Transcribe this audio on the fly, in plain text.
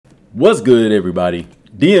What's good, everybody?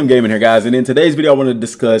 DM Gaming here, guys, and in today's video I want to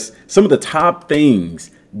discuss some of the top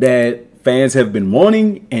things that fans have been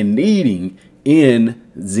wanting and needing in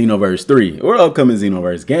Xenoverse 3 or upcoming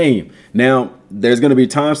Xenoverse game. Now, there's going to be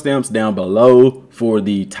timestamps down below for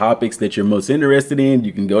the topics that you're most interested in.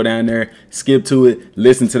 You can go down there, skip to it,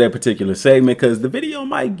 listen to that particular segment because the video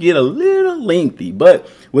might get a little lengthy. But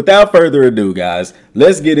without further ado, guys,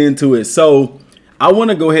 let's get into it. So I want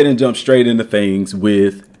to go ahead and jump straight into things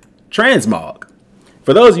with transmog.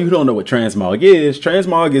 For those of you who don't know what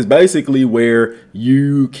transmog is basically where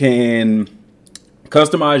you can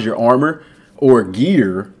customize your armor or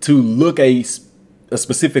gear to look a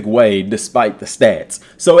specific way despite the stats.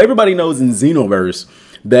 So everybody knows in Xenoverse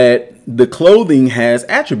that the clothing has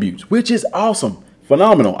attributes, which is awesome,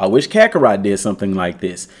 phenomenal. I wish Kakarot did something like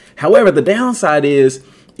this. However, the downside is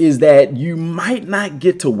that you might not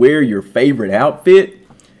get to wear your favorite outfit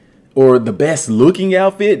or the best looking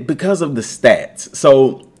outfit because of the stats.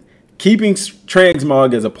 So keeping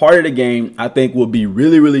transmog as a part of the game, I think will be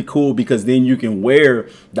really, really cool because then you can wear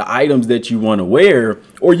the items that you want to wear,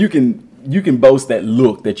 or you can boast that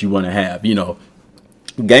look that you want to have. You know,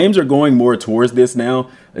 games are going more towards this now,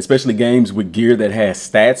 especially games with gear that has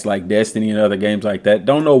stats like Destiny and other games like that.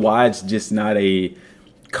 Don't know why it's just not a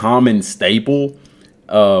common staple.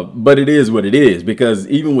 But it is what it is, because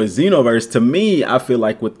even with Xenoverse, to me, I feel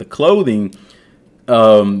like with the clothing,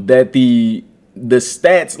 that the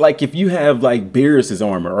stats, like if you have like Beerus's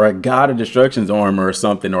armor or a God of Destruction's armor or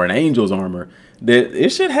something, or an Angel's armor, that it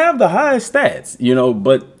should have the highest stats, you know,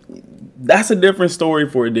 but that's a different story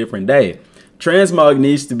for a different day. Transmog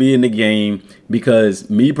needs to be in the game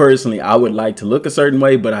because me personally, I would like to look a certain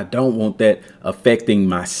way, but I don't want that affecting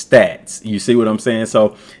my stats. You see what I'm saying?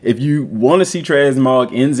 So if you want to see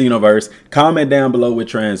transmog in Xenoverse, comment down below with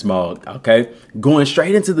transmog. Okay, going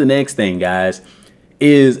straight into the next thing, guys,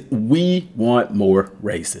 is we want more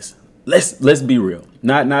races. Let's be real.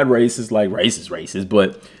 Not races like races,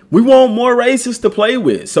 but we want more races to play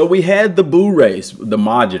with. So we had the Boo race, the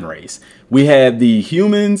Majin race. We had the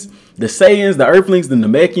humans, the Saiyans, the Earthlings, the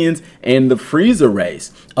Namekians, and the Frieza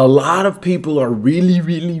race. A lot of people are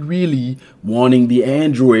really wanting the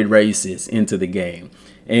android races into the game.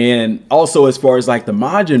 And also, as far as like the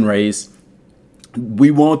Majin race,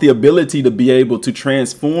 we want the ability to be able to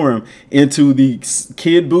transform into the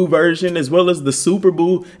Kid Boo version as well as the Super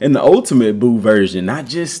Boo and the Ultimate Boo version, not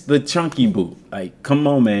just the Chunky Boo. Like, come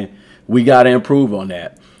on, man. We got to improve on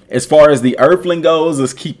that. As far as the Earthling goes,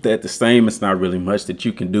 let's keep that the same. It's not really much that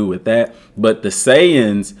you can do with that. But the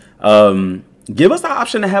Saiyans, give us the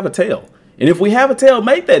option to have a tail. And if we have a tail,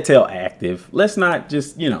 make that tail active. Let's not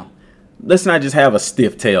just, you know, let's not just have a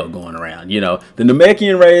stiff tail going around. You know, the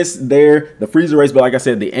Namekian race there, the Frieza race, but like I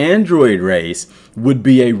said, the Android race would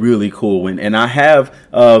be a really cool one. And I have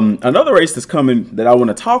another race that's coming that I want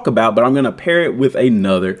to talk about, but I'm going to pair it with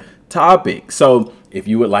another topic. So if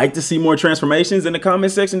you would like to see more transformations in the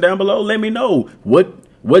comment section down below, let me know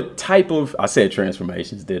what type of, I said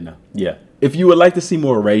transformations, didn't I? Yeah. If you would like to see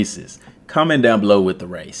more races, comment down below with the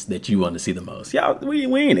race that you want to see the most. Y'all, we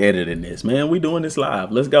ain't editing this, man. We doing this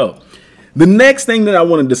live. Let's go. The next thing that I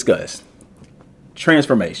want to discuss,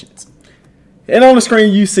 transformations. And on the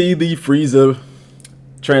screen, you see the Frieza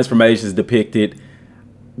transformations depicted.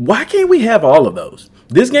 Why can't we have all of those?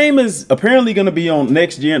 This game is apparently going to be on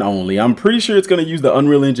next gen only. I'm pretty sure it's going to use the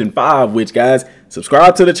Unreal Engine 5, which, guys,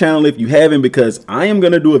 subscribe to the channel if you haven't, because I am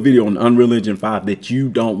going to do a video on Unreal Engine 5 that you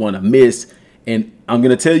don't want to miss. And I'm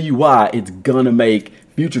going to tell you why it's going to make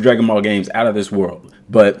future Dragon Ball games out of this world.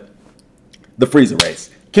 But the Frieza race.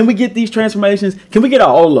 Can we get these transformations? Can we get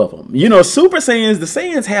all of them? You know, Super Saiyans, the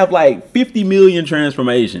Saiyans have like 50 million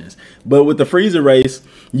transformations. But with the Frieza race,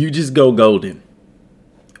 you just go golden.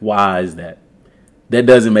 Why is that? That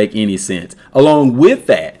doesn't make any sense. Along with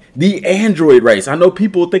that, the Android race. I know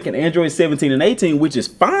people are thinking Android 17 and 18, which is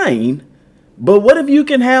fine. But what if you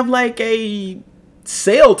can have like a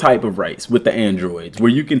Cell type of race with the androids,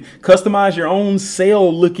 where you can customize your own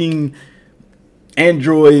Cell looking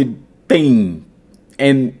android thing,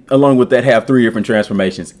 and along with that have 3 different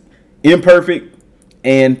transformations: imperfect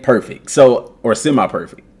and perfect, so, or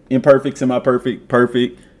semi-perfect, imperfect, semi-perfect,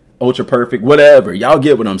 perfect, ultra perfect, whatever. Y'all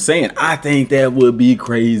get what I'm saying? I think that would be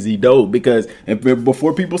crazy dope, because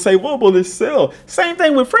before people say, well, it's Cell, same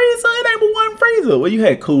thing with Frieza. It ain't but one Frieza. Well, you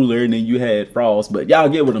had Cooler and then you had Frost, but y'all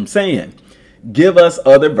get what I'm saying. Give us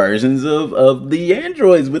other versions of the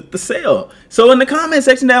androids with the Cell. So in the comment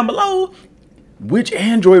section down below, which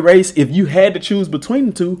android race, if you had to choose between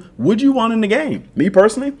the two, would you want in the game? Me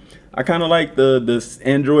personally, I kind of like the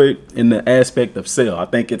android in the aspect of Cell. I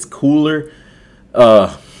think it's cooler.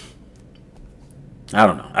 I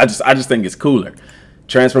don't know. I just think it's cooler.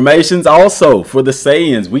 Transformations also for the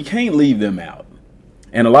Saiyans. We can't leave them out.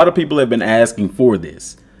 And a lot of people have been asking for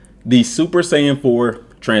this. The Super Saiyan 4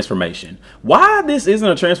 transformation. Why this isn't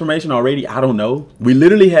a transformation already, I don't know. We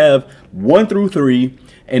literally have 1 through 3,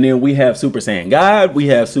 and then we have Super Saiyan God, we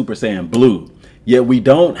have Super Saiyan Blue. Yet we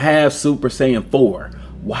don't have Super Saiyan 4.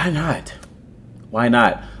 Why not? Why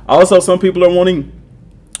not? Also, some people are wanting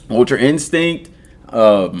Ultra Instinct,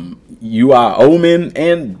 UI Omen,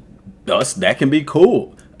 and thus that can be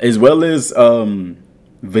cool. As well as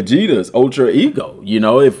Vegeta's Ultra Ego. You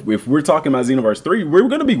know, if we're talking about Xenoverse 3, we're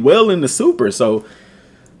going to be well into Super. So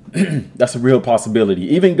that's a real possibility.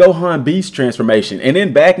 Even Gohan Beast transformation. And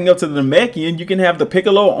then backing up to the Namekian, you can have the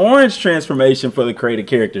Piccolo Orange transformation for the created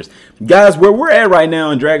characters. Guys, where we're at right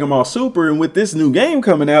now in Dragon Ball Super and with this new game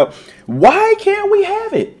coming out, why can't we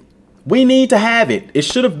have it? We need to have it. It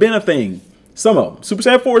should have been a thing. Some of them. Super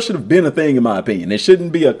Saiyan 4 should have been a thing in my opinion. It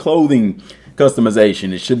shouldn't be a clothing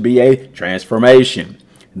customization. It should be a transformation.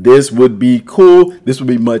 This would be cool. This would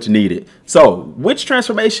be much needed. So, which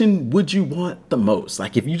transformation would you want the most?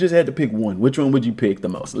 Like, if you just had to pick one, which one would you pick the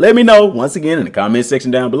most? Let me know once again in the comment section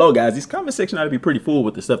down below, guys. These comment section ought to be pretty full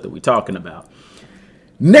with the stuff that we're talking about.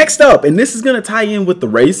 Next up, and this is going to tie in with the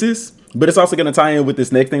races, but it's also going to tie in with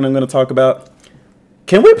this next thing I'm going to talk about.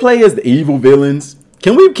 Can we play as the evil villains?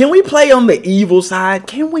 Can we play on the evil side?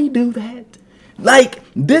 Can we do that? Like,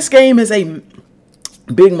 this game is a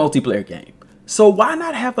big multiplayer game. So why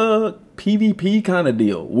not have a PvP kind of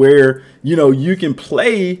deal where, you know, you can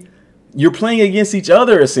play, you're playing against each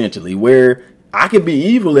other essentially, where I could be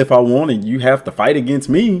evil if I want and you have to fight against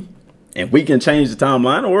me and we can change the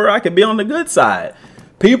timeline, or I could be on the good side.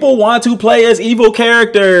 People want to play as evil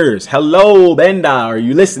characters. Hello, Bandai, are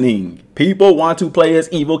you listening? People want to play as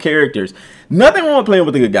evil characters. Nothing wrong with playing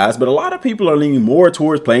with the good guys, but a lot of people are leaning more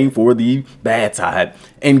towards playing for the bad side.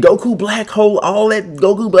 And Goku Black Hole, all that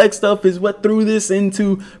Goku Black stuff is what threw this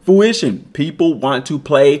into fruition. People want to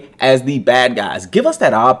play as the bad guys. Give us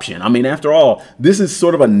that option. I mean, after all, this is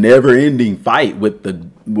sort of a never-ending fight with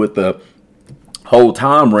the whole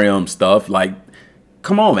time realm stuff. Like,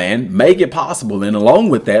 come on, man, make it possible. And along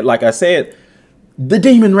with that, like I said, the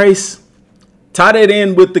demon race. Tie that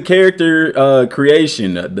in with the character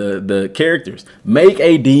creation, the characters. Make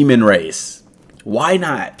a demon race. Why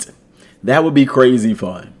not? That would be crazy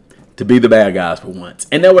fun to be the bad guys for once.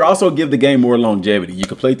 And that would also give the game more longevity. You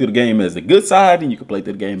could play through the game as the good side, and you could play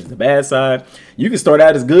through the game as the bad side. You can start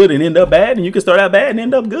out as good and end up bad, and you can start out bad and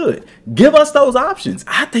end up good. Give us those options.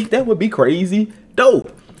 I think that would be crazy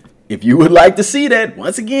dope. If you would like to see that,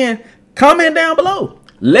 once again, comment down below.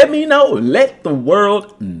 Let me know. Let the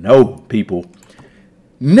world know, people.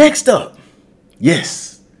 Next up,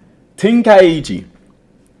 yes, Tenkaichi,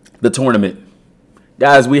 the tournament.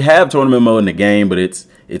 Guys, we have tournament mode in the game, but it's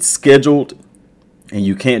scheduled and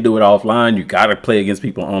you can't do it offline. You got to play against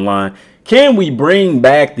people online. Can we bring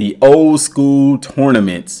back the old school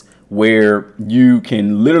tournaments where you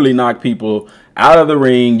can literally knock people out of the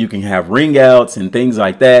ring? You can have ring outs and things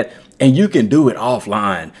like that. And you can do it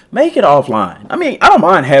offline. Make it offline. I mean, I don't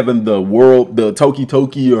mind having the world, the Toki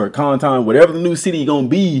or Kantan, whatever the new city gonna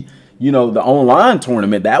be, you know, the online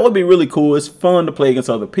tournament. That would be really cool. It's fun to play against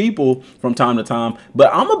other people from time to time. But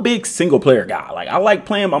I'm a big single player guy. Like, I like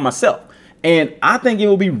playing by myself. And I think it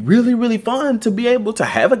would be really, really fun to be able to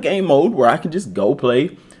have a game mode where I can just go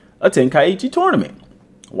play a Tenkaichi tournament.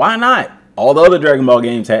 Why not? All the other Dragon Ball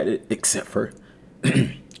games had it, except for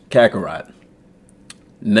Kakarot.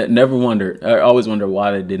 Never wondered. I always wondered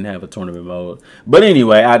why they didn't have a tournament mode. But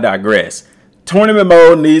anyway, I digress. Tournament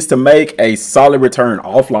mode needs to make a solid return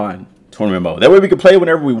offline tournament mode. That way we can play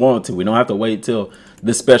whenever we want to. We don't have to wait till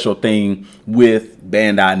the special thing with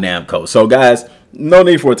Bandai Namco. So guys, no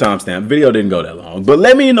need for a timestamp. Video didn't go that long. But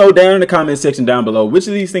let me know down in the comment section down below, which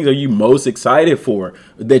of these things are you most excited for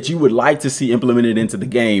that you would like to see implemented into the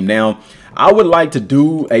game? Now, I would like to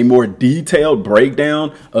do a more detailed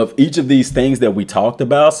breakdown of each of these things that we talked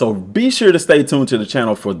about. So be sure to stay tuned to the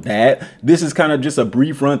channel for that. This is kind of just a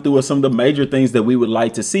brief run through of some of the major things that we would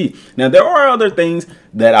like to see. Now, there are other things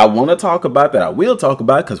that I want to talk about that I will talk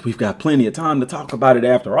about because we've got plenty of time to talk about it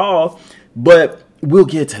after all. But we'll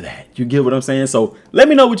get to that. You get what I'm saying? So let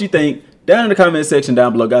me know what you think down in the comment section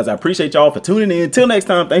down below, guys. I appreciate y'all for tuning in. Till next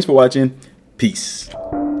time, thanks for watching. Peace.